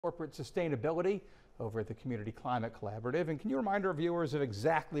corporate sustainability over at the Community Climate Collaborative. And can you remind our viewers of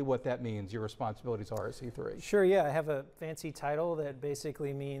exactly what that means, your responsibilities are at C3? Sure, yeah. I have a fancy title that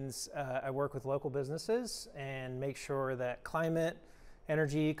basically means I work with local businesses and make sure that climate,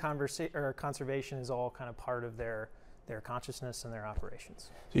 energy, conservation is all kind of part of their consciousness and their operations.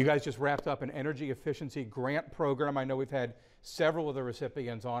 So you guys just wrapped up an energy efficiency grant program. I know we've had several of the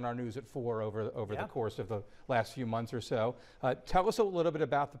recipients on our News at 4 over the course of the last few months or so. Tell us a little bit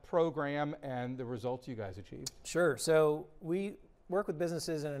about the program and the results you guys achieved. Sure. So we work with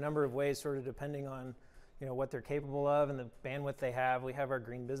businesses in a number of ways, sort of depending on what they're capable of and the bandwidth they have. We have our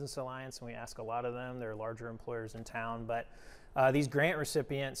Green Business Alliance, and we ask a lot of them. They're larger employers in town, but these grant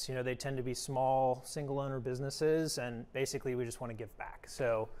recipients, they tend to be small, single-owner businesses, and basically we just want to give back.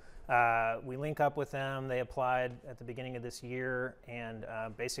 So we link up with them. They applied at the beginning of this year, and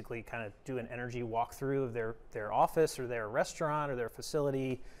basically kind of do an energy walkthrough of their office or their restaurant or their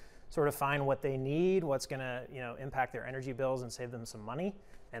facility, sort of find what they need, what's going to impact their energy bills and save them some money,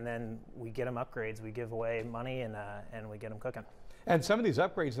 and then we get them upgrades. We give away money and we get them cooking. And some of these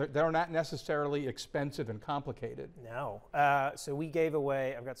upgrades, they're not necessarily expensive and complicated. No. So we gave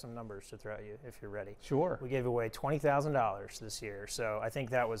away, I've got some numbers to throw at you if you're ready. Sure. We gave away $20,000 this year. So I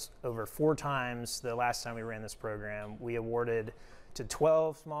think that was over 4 times the last time we ran this program. We awarded to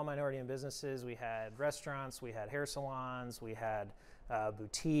 12 small minority-owned businesses. We had restaurants, we had hair salons, we had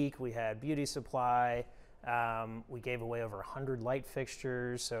boutique, we had beauty supply. We gave away over 100 light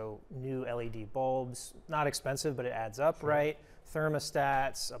fixtures, so new LED bulbs, not expensive, but it adds up, sure. Right?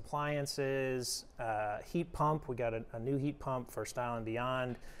 Thermostats, appliances, heat pump. We got a new heat pump for Style and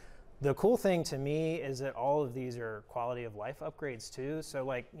Beyond. The cool thing to me is that all of these are quality of life upgrades too. So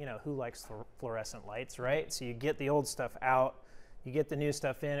who likes fluorescent lights, right? So you get the old stuff out, you get the new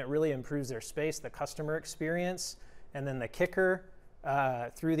stuff in, it really improves their space, the customer experience, and then the kicker,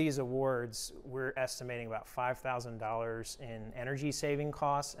 through these awards, we're estimating about $5,000 in energy saving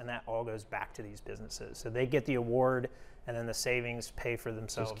costs, and that all goes back to these businesses. So they get the award, and then the savings pay for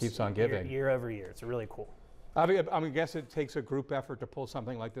themselves. Just keeps on giving. Year over year. It's really cool. I guess it takes a group effort to pull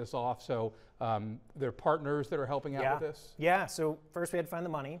something like this off. So there are partners that are helping out with this? Yeah. So first we had to find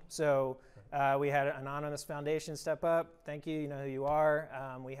the money. So we had an anonymous foundation step up. Thank you. You know who you are.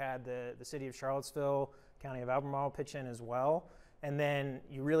 We had the city of Charlottesville, county of Albemarle pitch in as well. And then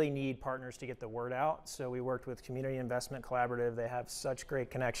you really need partners to get the word out. So we worked with Community Investment Collaborative. They have such great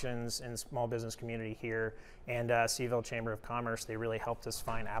connections in small business community here. And Seaville Chamber of Commerce, they really helped us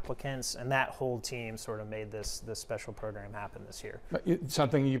find applicants. And that whole team sort of made this special program happen this year.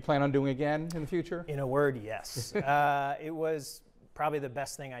 Something you plan on doing again in the future? In a word, yes. It was probably the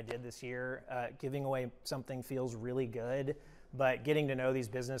best thing I did this year. Giving away something feels really good. But getting to know these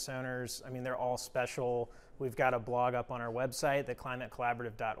business owners, they're all special. We've got a blog up on our website,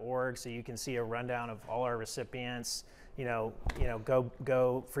 theclimatecollaborative.org, so you can see a rundown of all our recipients.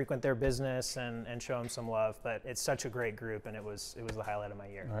 Go frequent their business and show them some love. But it's such a great group, and it was the highlight of my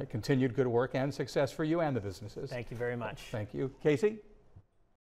year. All right, continued good work and success for you and the businesses. Thank you very much. Thank you. Casey?